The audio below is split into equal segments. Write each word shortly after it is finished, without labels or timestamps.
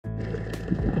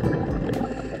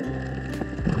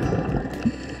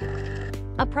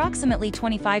Approximately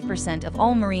 25% of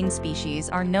all marine species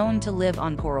are known to live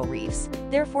on coral reefs.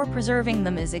 Therefore, preserving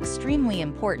them is extremely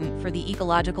important for the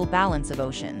ecological balance of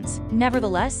oceans.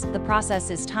 Nevertheless, the process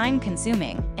is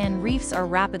time-consuming, and reefs are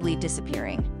rapidly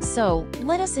disappearing. So,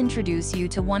 let us introduce you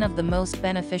to one of the most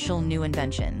beneficial new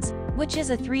inventions, which is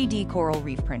a 3D coral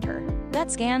reef printer that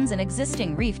scans an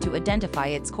existing reef to identify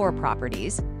its core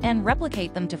properties and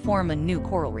replicate them to form a new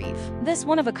coral reef. This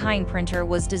one-of-a-kind printer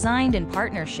was designed in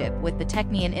partnership with the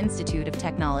Technion Institute of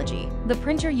Technology. The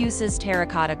printer uses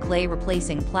terracotta clay,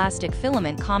 replacing plastic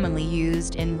filament commonly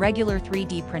used in regular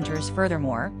 3D printers.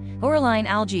 Furthermore, coralline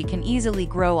algae can easily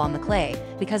grow on the clay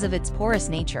because of its porous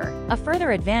nature. A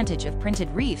further advantage of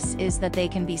printed reefs is that they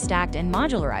can be stacked and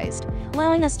modularized,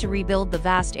 allowing us to rebuild the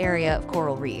vast area of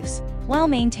coral reefs while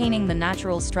maintaining the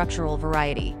natural structural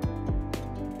variety.